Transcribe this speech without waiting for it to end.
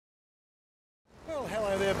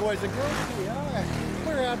there, boys and girls. Here we are.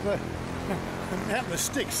 We're out in the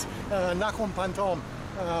sticks, Nakhon Pathom.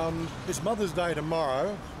 It's Mother's Day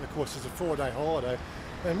tomorrow. Of course, it's a 4-day holiday.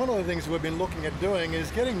 And one of the things we've been looking at doing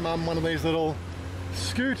is getting Mum one of these little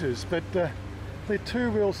scooters, but the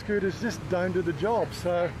 2-wheel scooters just don't do the job.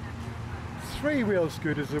 So 3-wheel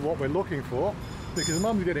scooters are what we're looking for, because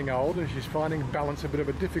Mum's getting old and she's finding balance a bit of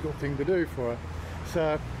a difficult thing to do for her.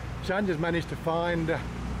 So Chanya's managed to find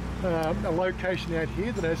a location out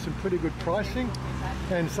here that has some pretty good pricing,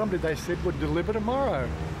 and somebody they said would deliver tomorrow.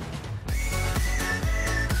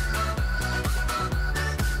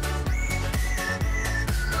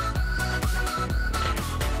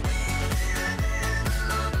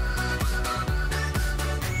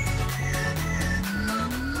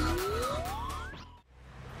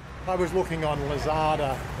 I was looking on Wazza,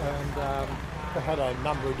 and they had a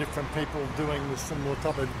number of different people doing the similar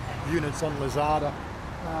type of units on Wazza,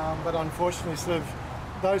 but unfortunately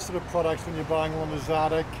those sort of products when you're buying on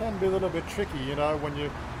Wazza can be a little bit tricky, you know, when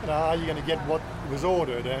are you going to get what was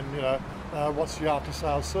ordered, and what's your after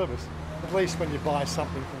sales service. At least when you buy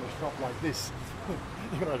something from a shop like this,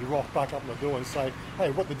 you're going to rock back up the door and say,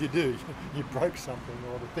 hey, what did you do? You broke something,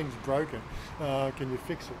 or the thing's broken, can you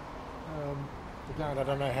fix it? I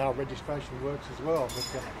don't know how registration works as well, but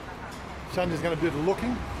Chanya's going to do the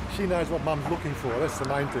looking. She knows what Mum's looking for, that's the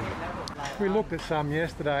main thing. We looked at some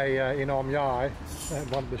yesterday in Omyai,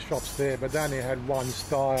 at one of the shops there, but they only had one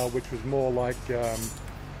style, which was more like,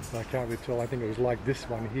 I can't really tell, I think it was like this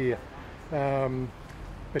one here.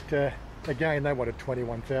 But again, they wanted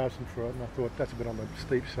 21,000 for it, and I thought that's a bit on the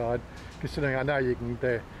steep side, considering I know you can,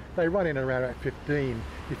 they run in around at 15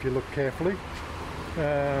 if you look carefully. So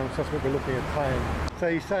that's what we're looking at paying. So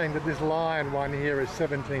he's saying that this Lion one here is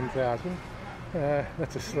 17,000.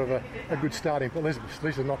 That's a sort of a good starting point. At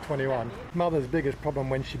least it's not 21. Mother's biggest problem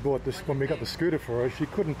when she bought this, when we got the scooter for her, she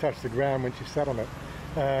couldn't touch the ground when she sat on it.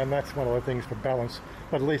 And that's one of the things for balance.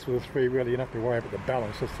 But at least with a 3-wheel, you don't have to worry about the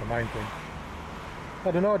balance. That's the main thing.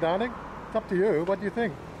 I don't know, darling. It's up to you. What do you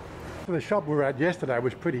think? So the shop we were at yesterday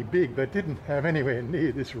was pretty big, but didn't have anywhere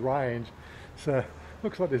near this range. So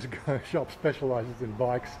looks like this shop specialises in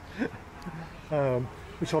bikes,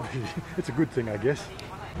 which obviously it's a good thing, I guess.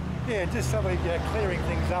 Yeah, just so we're clearing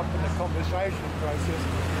things up in the conversation process.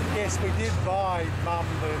 Yes, we did buy Mum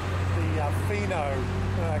the Fino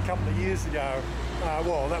a couple of years ago.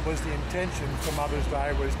 Well, that was the intention for Mother's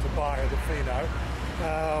Day, was to buy her the Fino.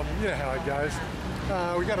 You know how it goes.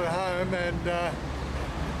 We got it home, and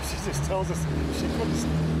she just tells us she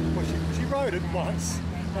couldn't. Well, she rode it once,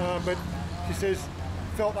 but she says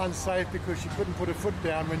felt unsafe because she couldn't put her foot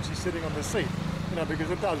down when she's sitting on the seat, you know,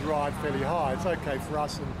 because it does ride fairly high. It's okay for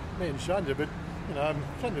us and me and Chanya, but you know,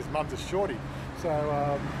 Chanya's mum's a shorty,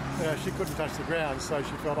 so she couldn't touch the ground, so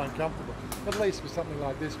she felt uncomfortable. At least with something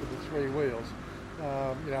like this with the 3 wheels,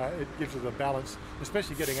 you know, it gives her the balance,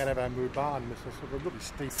 especially getting out of our Muban. It's a sort of a really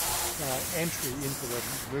steep entry into the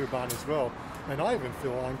Muban as well, and I even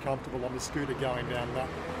feel uncomfortable on the scooter going down that,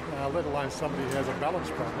 let alone somebody who has a balance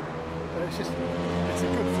problem. It's a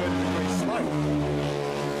good 30-degree slope.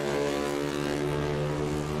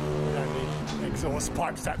 You don't need exhaust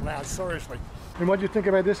pipes that loud, seriously. And what do you think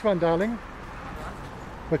about this one, darling?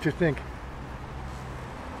 What do you think?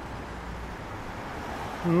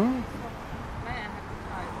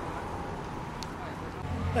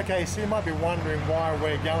 Okay, so you might be wondering why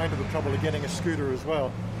we're going to the trouble of getting a scooter as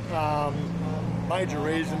well. Major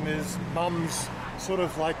reason is Mum's sort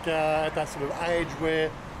of like at that sort of age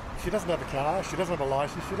where she doesn't have a car, she doesn't have a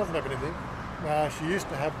license, she doesn't have anything. She used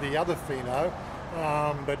to have the other Fino,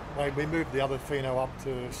 but we moved the other Fino up to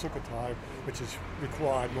Sukhothai, which is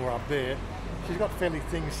required more up there. She's got fairly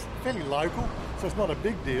local, so it's not a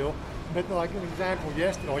big deal. But like an example,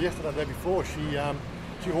 yesterday or the day before, she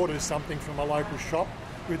ordered something from a local shop.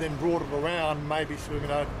 We then brought it around, maybe sort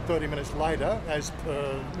of 30 minutes later, as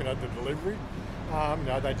per the delivery.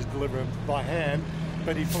 They just deliver it by hand,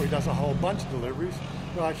 but he probably does a whole bunch of deliveries.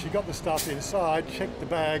 Right, she got the stuff inside, checked the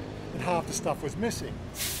bag, and half the stuff was missing.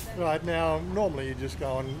 Right, now normally you just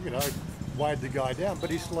go and wave the guy down, but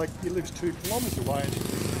he lives 2 kilometres away, and she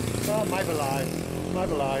thinks, oh, maybe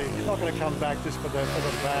he's not going to come back just for the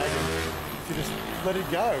bag, and she just let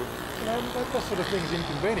it go. That sort of thing's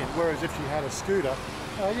inconvenient. Whereas if she had a scooter,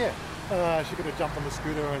 she could have jumped on the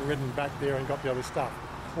scooter and ridden back there and got the other stuff,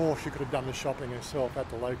 or she could have done the shopping herself at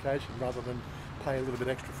the location rather than pay a little bit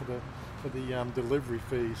extra for the delivery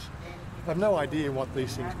fees. I have no idea what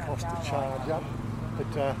these things cost to charge up,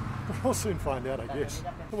 but we'll soon find out, I guess.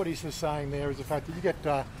 What he's just saying there is the fact that you get,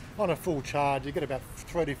 on a full charge, you get about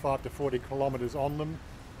 35 to 40 kilometres on them.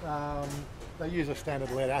 they use a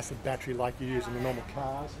standard lead acid battery like you use in the normal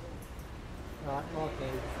cars.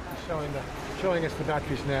 Okay, showing us the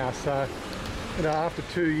batteries now. So, after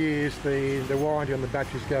 2 years, the warranty on the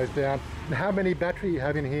batteries goes down. And how many battery you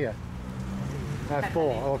have in here?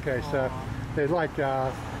 4. Okay, so they're like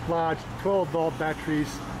large 12-volt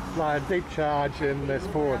batteries, large deep charge, and there's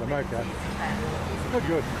 4 of them. Okay,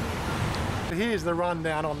 good. So here's the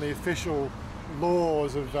rundown on the official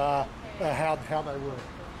laws of how they work.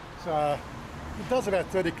 So it does about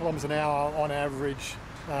 30 kilometres an hour on average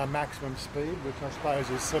maximum speed, which I suppose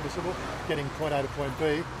is serviceable, getting point A to point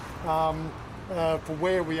B. For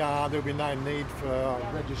where we are, there'll be no need for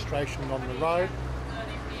registration on the road.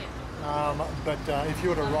 But if you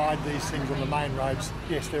were to ride these things on the main roads,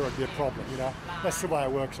 yes, there would be a problem, That's the way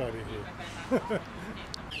it works over here.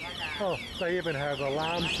 Oh, they even have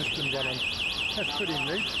alarm systems on them. That's pretty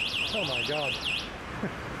neat. Oh my God.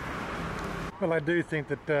 Well, I do think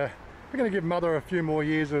that we're going to give Mother a few more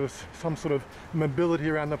years of some sort of mobility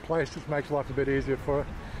around the place. Just makes life a bit easier for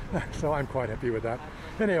her. So I'm quite happy with that.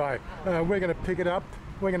 Anyway, we're going to pick it up.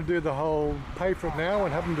 We're going to do the whole pay for it now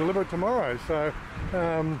and have them deliver it tomorrow. So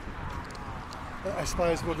I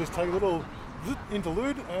suppose we'll just take a little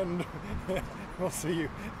interlude and we'll see you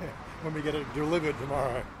when we get it delivered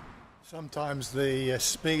tomorrow. Sometimes the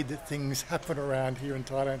speed that things happen around here in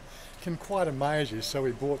Thailand can quite amaze you. So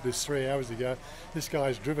we bought this 3 hours ago. This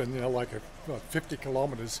guy's driven, like 50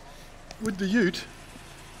 kilometres with the ute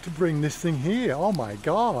to bring this thing here. Oh my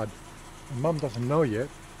God. And Mum doesn't know yet.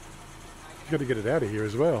 You've got to get it out of here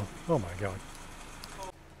as well. Oh my God.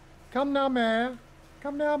 Come now, man.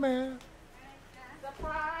 Come now, man.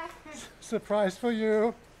 Surprise. Surprise for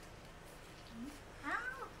you.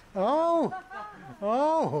 Oh.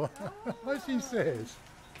 Oh. What she says.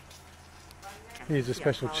 Here's a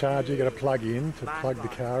special charger you got to plug in to plug the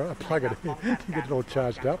car, plug it in to get it all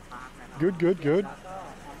charged up. Good, good, good.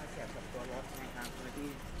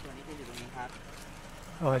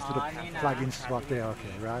 Oh, it's a little plug-in slot there.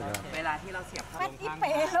 Okay, right.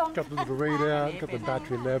 Got the little readout, got the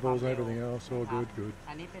battery levels and everything else. All good, good.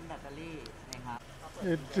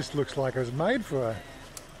 It just looks like it was made for her.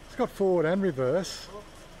 It's got forward and reverse.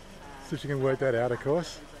 So you can work that out, of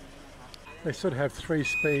course. They sort of have 3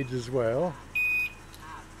 speeds as well.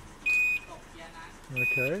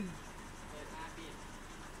 Okay.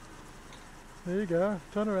 There you go.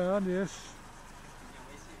 Turn around, yes.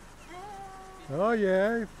 Oh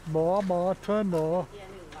yeah, more, turn more.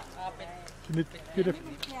 She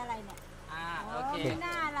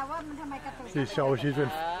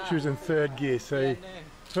was in 3rd gear, see.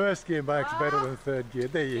 1st gear makes better than 3rd gear.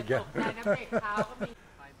 There you go.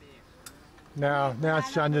 Now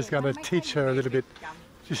Chanya's going to teach her a little bit.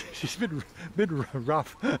 She's a bit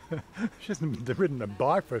rough. She hasn't ridden a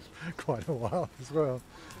bike for quite a while as well.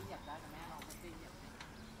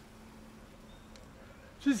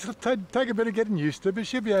 She's take a bit of getting used to, but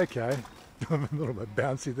she'll be okay. A little bit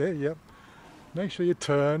bouncy there, yep. Make sure you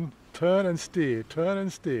turn and steer, turn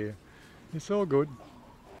and steer. It's all good.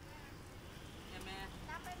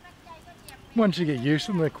 Once you get used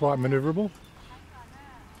to them, they're quite manoeuvrable.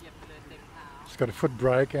 It's got a foot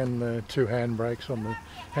brake and 2 hand brakes on the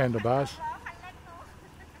handlebars.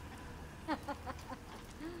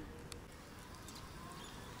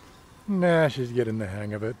 Now she's getting the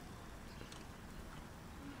hang of it.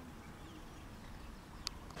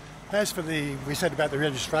 As for we said about the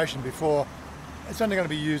registration before, it's only going to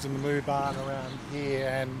be used in the Moo Barn around here,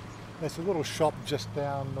 and there's a little shop just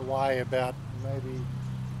down the way, about maybe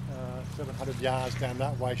 700 yards down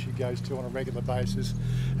that way she goes to on a regular basis.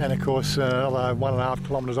 And of course, 1.5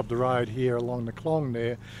 kilometres up the road here along the Clong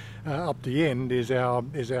there, up the end is our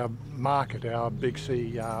market, our Big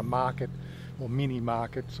C market, or mini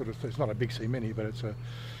market, sort of. It's not a Big C mini, but it's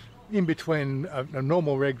in between a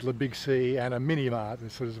normal regular Big C and a mini mart.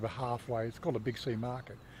 It's sort of halfway. It's called a Big C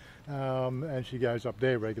market, and she goes up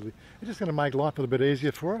there regularly. It's just going to make life a little bit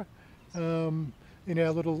easier for her in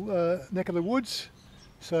our little neck of the woods.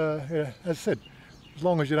 So, as I said, as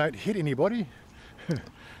long as you don't hit anybody, you're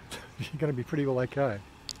going to be pretty well okay.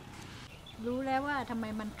 รู้แล้วว่าทำไม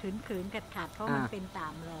มันขืนๆขัดๆเพราะมันเป็น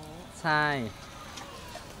3 ล้อ ใช่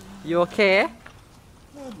You okay?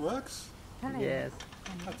 Yeah, it works. Yes.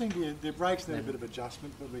 I think the brakes need a bit of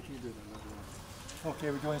adjustment, but we can do that later on. Okay,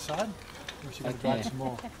 we go inside. We should drive some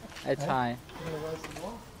more. I try. You want to ride some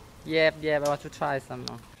more? Yeah, I want to try some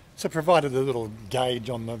more. So provided the little gauge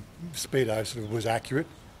on the speedo sort of was accurate,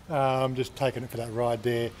 just taking it for that ride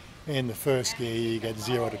there, in the 1st gear you get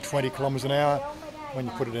 0 to 20 kilometres an hour. When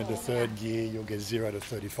you put it into 3rd gear you'll get 0 to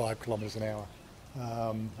 35 kilometres an hour.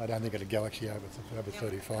 I don't think it'll go actually over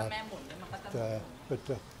 35. But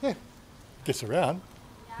yeah, gets around.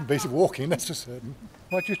 Basic walking, that's for certain.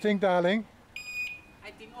 What do you think, darling?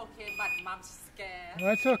 I think okay but mom's scared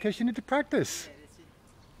That's okay. She need to practice.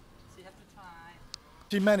 she have to try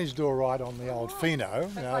She managed all right on the old Fino,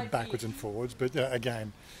 backwards and forwards. But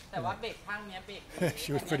again, แต่ว่าเบรกข้างเนี้ยเบรก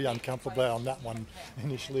she was pretty uncomfortable on that one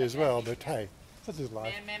initially as well. But hey, such is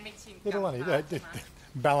life. แม่ไม่ชิน Little one,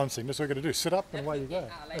 balancing. That's what we're going to do. Sit up and away you go.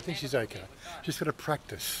 I think she's okay. She's got to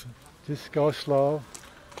practice. Just go slow.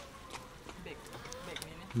 เบรก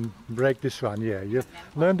นี้นะ Brake this one, yeah. You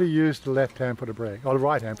learn to use the left hand for the brake, or the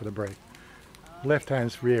right hand for the brake. Left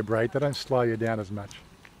hand's rear brake. They don't slow you down as much.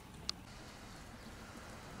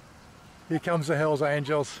 Here comes the Hells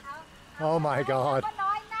Angels. Oh my God. ป้า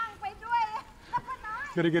น้อยนั่งไปด้วยป้าน้อ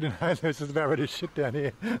ย Gotta get in. This is about ready to shit down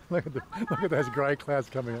here. Look at those grey clouds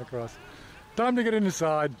coming across. Time to get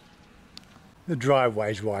inside. The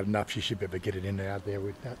driveway's wide enough. She should be able to get it in and out there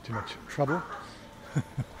without too much trouble.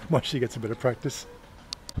 Once she gets a bit of practice.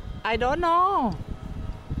 I don't know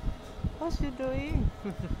what you doing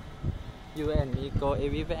you and me go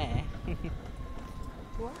everywhere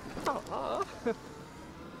wow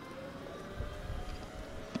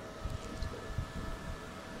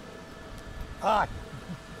Ah,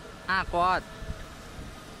 quad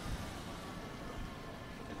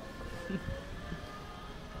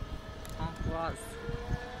quad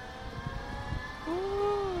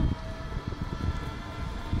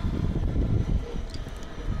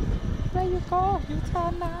There you go, you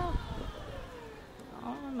turn now.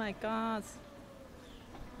 Oh my God.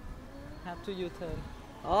 Have to U-turn.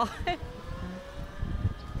 Oh.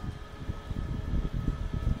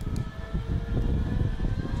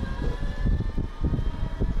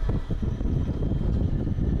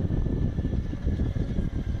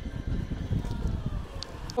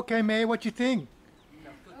 okay, May, what you think?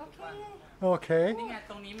 Okay. นี่ไง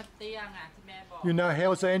ตรงนี้มันเตี้ยไงที่แม่บอก You know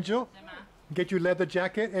Hell's Angel? ใช่ไหม Get you leather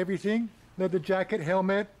jacket, everything. Leather jacket,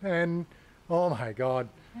 helmet, and oh my God.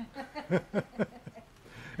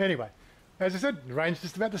 Anyway, as I said, the rain's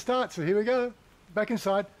just about to start, so here we go. Back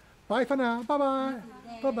inside. Bye for now. Bye-bye.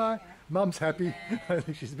 Bye-bye. Mum's happy. I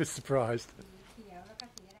think she's a bit surprised.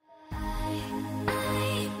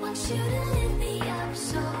 I want you to